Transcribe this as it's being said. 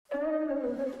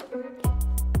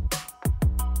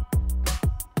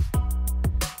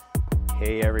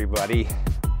Hey everybody,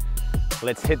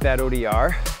 let's hit that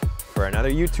ODR for another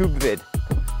YouTube vid.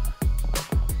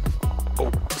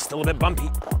 Oh, still a bit bumpy.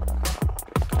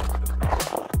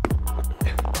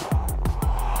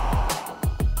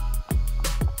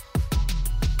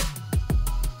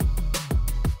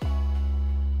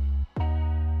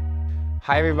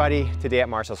 Hi everybody, today at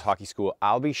Marcel's Hockey School,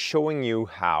 I'll be showing you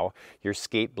how your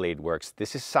skate blade works.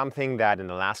 This is something that in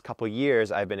the last couple of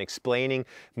years I've been explaining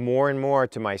more and more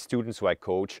to my students who I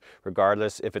coach,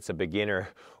 regardless if it's a beginner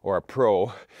or a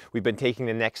pro. We've been taking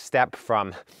the next step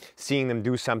from seeing them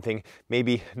do something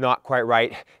maybe not quite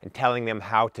right and telling them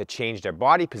how to change their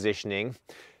body positioning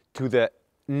to the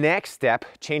next step,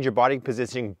 change your body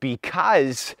positioning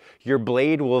because your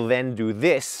blade will then do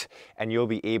this and you'll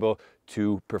be able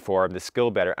to perform the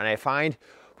skill better. And I find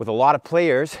with a lot of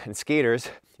players and skaters,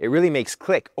 it really makes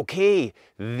click. Okay,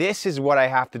 this is what I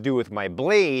have to do with my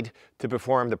blade to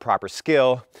perform the proper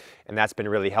skill, and that's been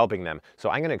really helping them. So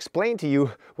I'm gonna explain to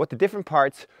you what the different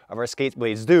parts of our skate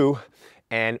blades do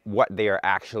and what they are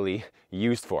actually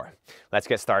used for. Let's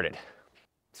get started.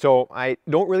 So I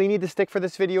don't really need the stick for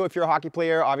this video. If you're a hockey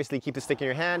player, obviously keep the stick in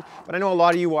your hand. But I know a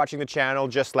lot of you watching the channel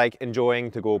just like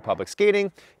enjoying to go public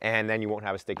skating, and then you won't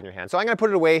have a stick in your hand. So I'm gonna put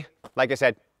it away. Like I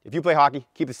said, if you play hockey,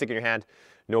 keep the stick in your hand,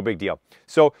 no big deal.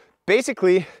 So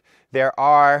basically, there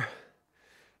are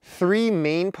three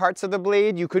main parts of the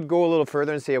blade. You could go a little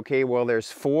further and say, okay, well,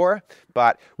 there's four,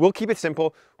 but we'll keep it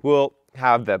simple. We'll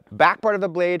have the back part of the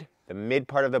blade, the mid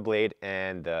part of the blade,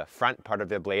 and the front part of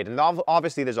the blade. And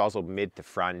obviously there's also mid to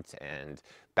front and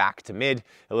back to mid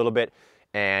a little bit.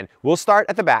 And we'll start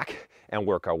at the back and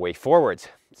work our way forwards.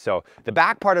 So the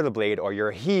back part of the blade, or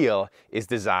your heel, is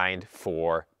designed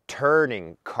for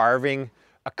turning, carving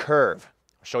a curve.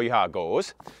 I'll show you how it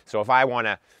goes. So if I want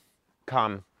to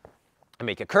come and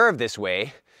make a curve this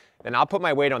way, then I'll put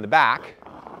my weight on the back,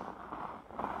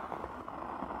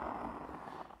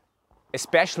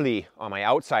 especially on my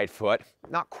outside foot,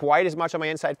 not quite as much on my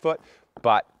inside foot,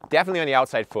 but definitely on the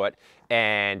outside foot.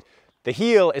 And the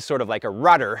heel is sort of like a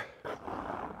rudder.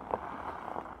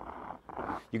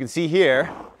 You can see here,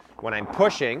 when I'm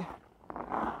pushing,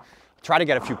 I'll try to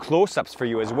get a few close-ups for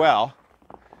you as well.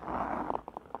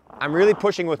 I'm really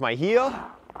pushing with my heel,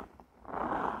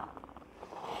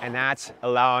 and that's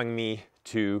allowing me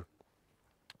to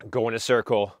go in a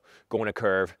circle, go in a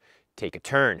curve, take a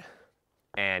turn.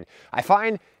 And I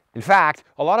find, in fact,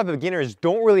 a lot of beginners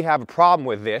don't really have a problem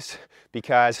with this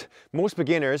because most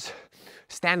beginners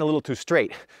stand a little too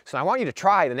straight. So I want you to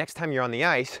try the next time you're on the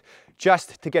ice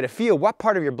just to get a feel what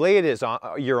part of your blade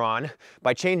you're on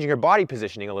by changing your body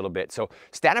positioning a little bit. So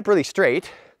stand up really straight,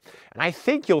 and I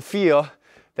think you'll feel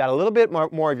that a little bit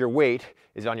more of your weight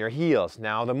is on your heels.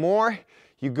 Now, the more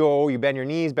you bend your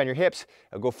knees, bend your hips,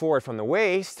 go forward from the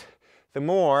waist, the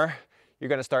more you're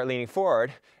gonna start leaning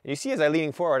forward. And you see as I'm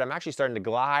leaning forward, I'm actually starting to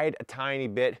glide a tiny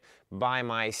bit by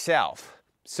myself.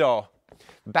 So,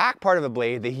 back part of the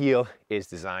blade, the heel, is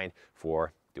designed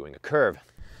for doing a curve.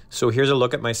 So here's a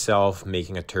look at myself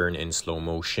making a turn in slow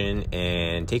motion,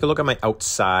 and take a look at my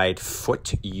outside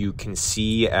foot. You can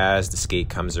see as the skate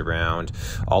comes around,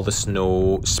 all the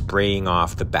snow spraying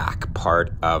off the back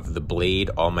part of the blade.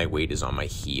 All my weight is on my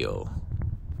heel.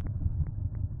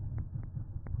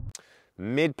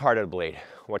 Mid part of the blade.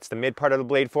 What's the mid part of the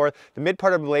blade for? The mid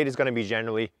part of the blade is going to be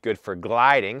generally good for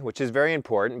gliding, which is very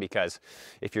important because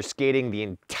if you're skating the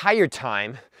entire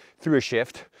time through a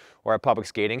shift or at public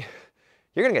skating,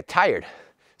 you're going to get tired.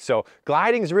 So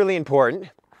gliding is really important,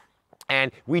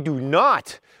 and we do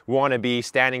not want to be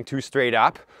standing too straight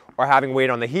up or having weight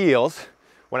on the heels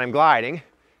when I'm gliding,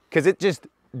 because it just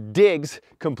digs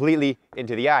completely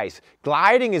into the ice.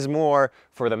 Gliding is more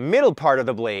for the middle part of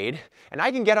the blade, and I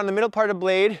can get on the middle part of the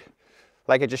blade,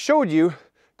 like I just showed you,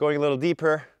 going a little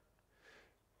deeper,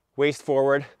 waist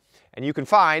forward, and you can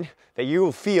find that you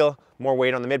will feel more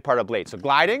weight on the mid part of the blade. So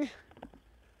gliding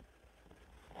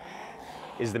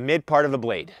is the mid part of the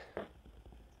blade.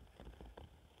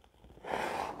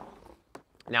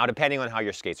 Now, depending on how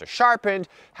your skates are sharpened,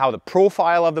 how the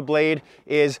profile of the blade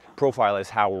is, profile is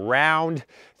how round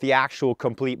the actual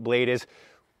complete blade is.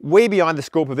 Way beyond the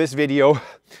scope of this video,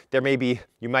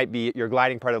 your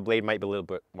gliding part of the blade might be a little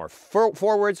bit more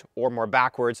forwards or more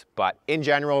backwards, but in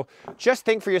general, just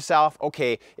think for yourself,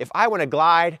 okay, if I want to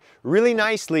glide really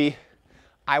nicely,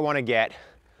 I want to get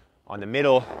on the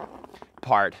middle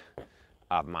part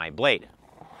of my blade.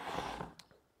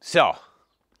 So,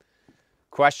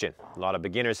 question a lot of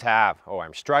beginners have, oh,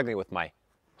 I'm struggling with my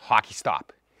hockey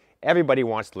stop. Everybody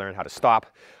wants to learn how to stop.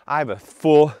 I have a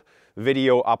full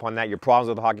video up on that, your problems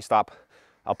with the hockey stop.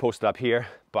 I'll post it up here,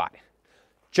 but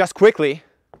just quickly,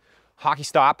 hockey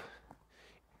stop.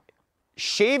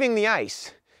 Shaving the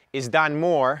ice is done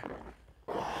more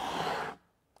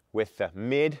with the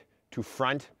mid to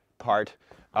front part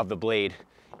of the blade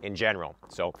in general.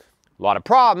 So a lot of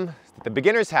problem that the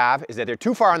beginners have is that they're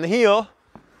too far on the heel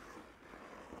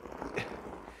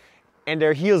and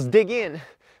their heels dig in,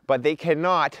 but they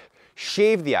cannot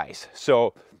shave the ice.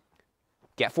 So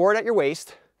get forward at your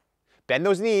waist, bend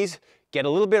those knees, get a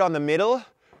little bit on the middle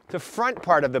to front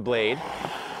part of the blade.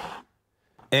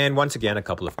 And once again, a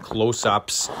couple of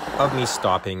close-ups of me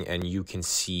stopping, and you can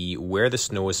see where the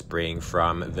snow is spraying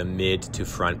from the mid to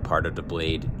front part of the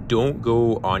blade. Don't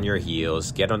go on your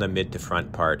heels, get on the mid to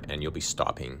front part, and you'll be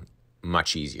stopping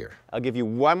much easier. I'll give you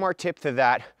one more tip to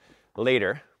that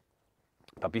later,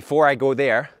 but before I go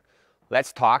there,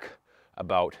 let's talk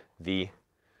about the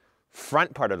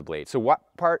front part of the blade. So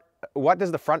what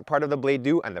does the front part of the blade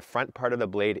do? And the front part of the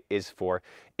blade is for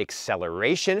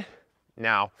acceleration.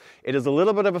 Now, it is a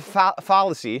little bit of a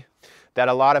fallacy that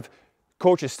a lot of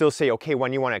coaches still say, okay,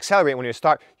 when you want to accelerate, when you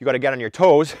start, you got to get on your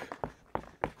toes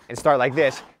and start like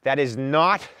this. That is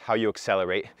not how you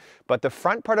accelerate. But the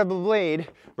front part of the blade,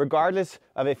 regardless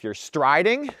of if you're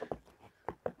striding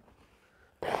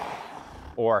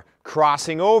or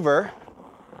crossing over,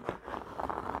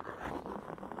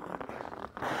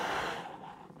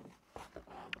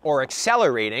 or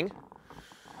accelerating,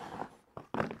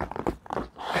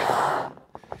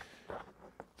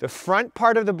 the front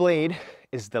part of the blade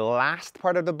is the last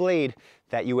part of the blade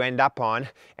that you end up on,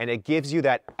 and it gives you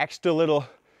that extra little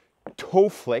toe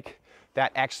flick,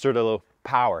 that extra little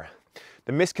power.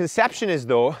 The misconception is,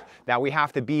 though, that we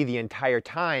have to be the entire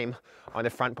time on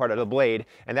the front part of the blade,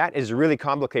 and that is really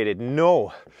complicated.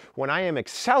 No, when I am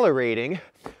accelerating,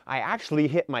 I actually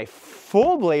hit my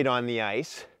full blade on the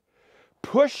ice,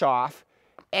 push off,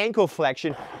 ankle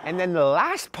flexion, and then the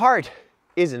last part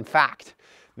is in fact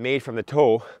made from the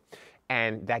toe,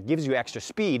 and that gives you extra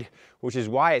speed, which is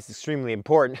why it's extremely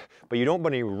important, but you don't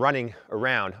want to be running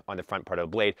around on the front part of the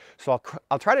blade. So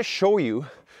I'll try to show you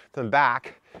from the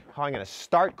back how I'm going to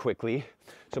start quickly,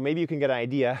 so maybe you can get an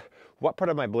idea what part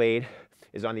of my blade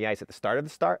is on the ice at the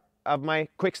start of my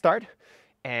quick start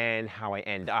and how I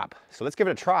end up. So let's give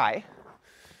it a try.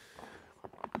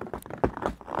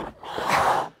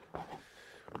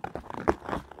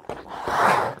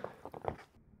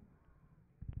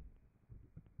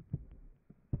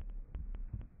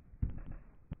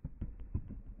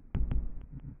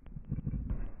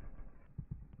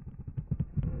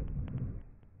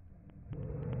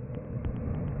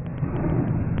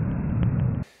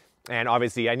 And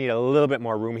obviously I need a little bit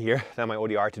more room here than my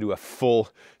ODR to do a full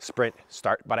sprint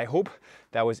start, but I hope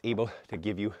that was able to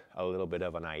give you a little bit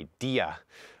of an idea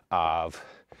of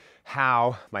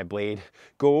how my blade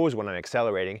goes when I'm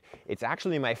accelerating. It's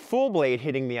actually my full blade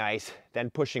hitting the ice, then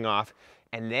pushing off,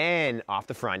 and then off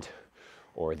the front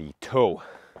or the toe.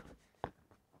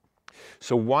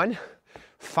 So one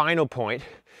final point,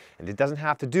 and it doesn't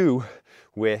have to do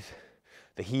with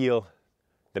the heel,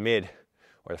 the mid,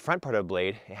 or the front part of the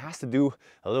blade. It has to do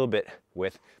a little bit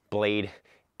with blade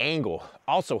angle,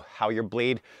 also how your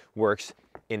blade works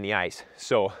in the ice.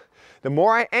 So the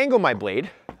more I angle my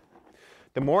blade,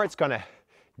 the more it's gonna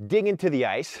dig into the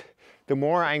ice, the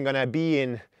more I'm gonna be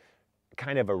in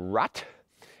kind of a rut.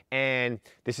 And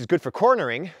this is good for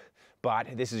cornering, but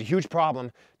this is a huge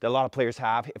problem that a lot of players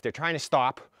have if they're trying to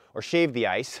stop or shave the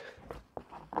ice.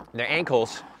 Their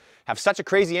ankles have such a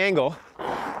crazy angle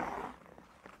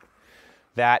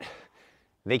that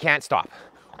they can't stop.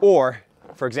 Or,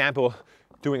 for example,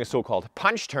 doing a so-called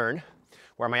punch turn,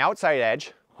 where my outside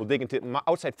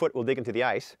foot will dig into the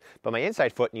ice, but my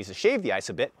inside foot needs to shave the ice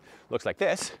a bit. Looks like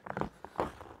this.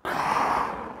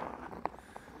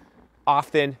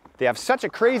 Often, they have such a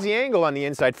crazy angle on the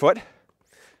inside foot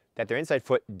that their inside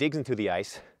foot digs into the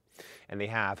ice and they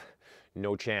have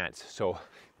no chance. So,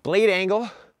 blade angle,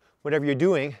 whatever you're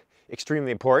doing,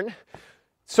 extremely important.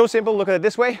 So simple, look at it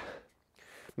this way.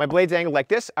 My blade's angled like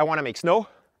this. I want to make snow.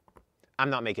 I'm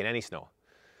not making any snow.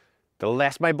 The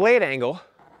less my blade angle,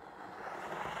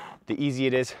 the easier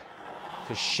it is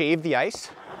to shave the ice.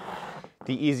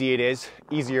 The easier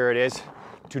it is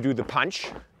to do the punch.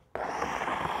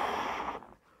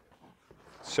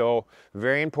 So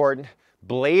very important.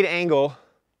 Blade angle.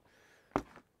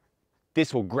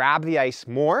 This will grab the ice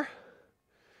more.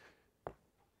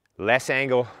 Less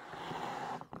angle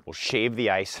will shave the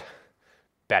ice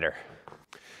better.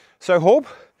 So I hope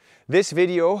this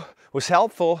video was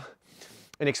helpful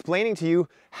in explaining to you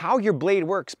how your blade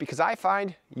works, because I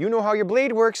find you know how your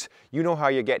blade works, you know how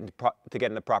you're getting to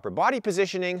get in the proper body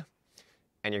positioning,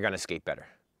 and you're gonna skate better.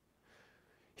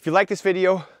 If you like this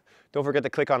video, don't forget to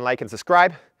click on like and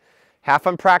subscribe. Have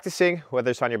fun practicing,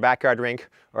 whether it's on your backyard rink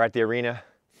or at the arena.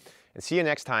 And see you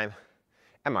next time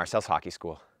at Marcel's Hockey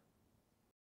School.